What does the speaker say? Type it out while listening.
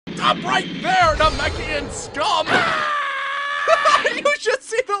Stop right there, Namekian scum! You should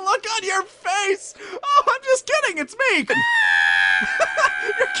see the look on your face! Oh, I'm just kidding, it's me!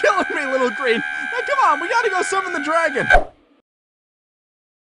 You're killing me, little green. Now come on, we gotta go summon the dragon.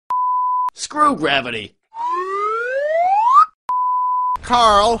 Screw gravity.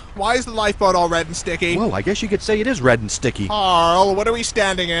 Carl, why is the lifeboat all red and sticky? Well, I guess you could say it is red and sticky. Carl, what are we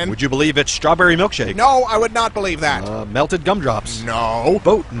standing in? Would you believe it's strawberry milkshake? No, I would not believe that. Melted gumdrops. No.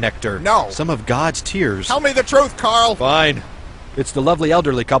 Boat nectar. No. Some of God's tears. Tell me the truth, Carl. Fine. It's the lovely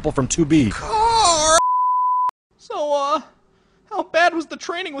elderly couple from 2B. Carl! So, how bad was the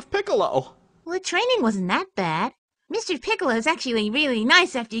training with Piccolo? Well, the training wasn't that bad. Mr. Piccolo is actually really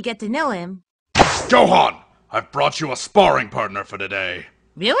nice after you get to know him. Gohan, I've brought you a sparring partner for today.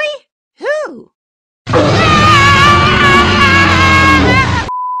 Really? Who?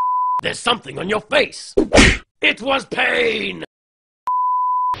 There's something on your face. It was pain.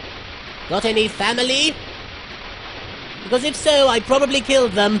 Got any family? Because if so, I probably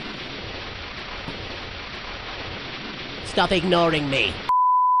killed them. Stop ignoring me.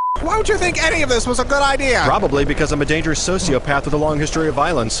 Why would you think any of this was a good idea? Probably because I'm a dangerous sociopath with a long history of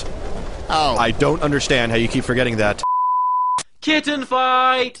violence. Oh. I don't understand how you keep forgetting that. Kitten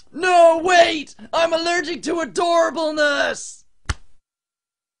fight! No, wait! I'm allergic to adorableness!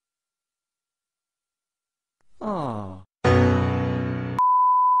 Oh.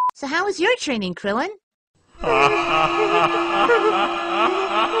 So how was your training, Krillin?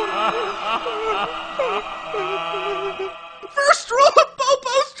 First rule of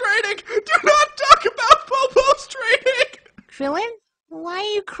Popo's training! Do not talk about Popo's training! Krillin? Why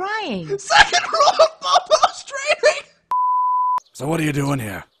are you crying? Second rule of Popo's training! So what are you doing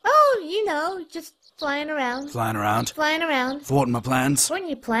here? Oh, you know, just flying around. Flying around? Flying around. Thwarting my plans? What are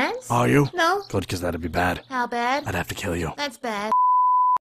your plans? Are you? No. Good, because that'd be bad. How bad? I'd have to kill you. That's bad.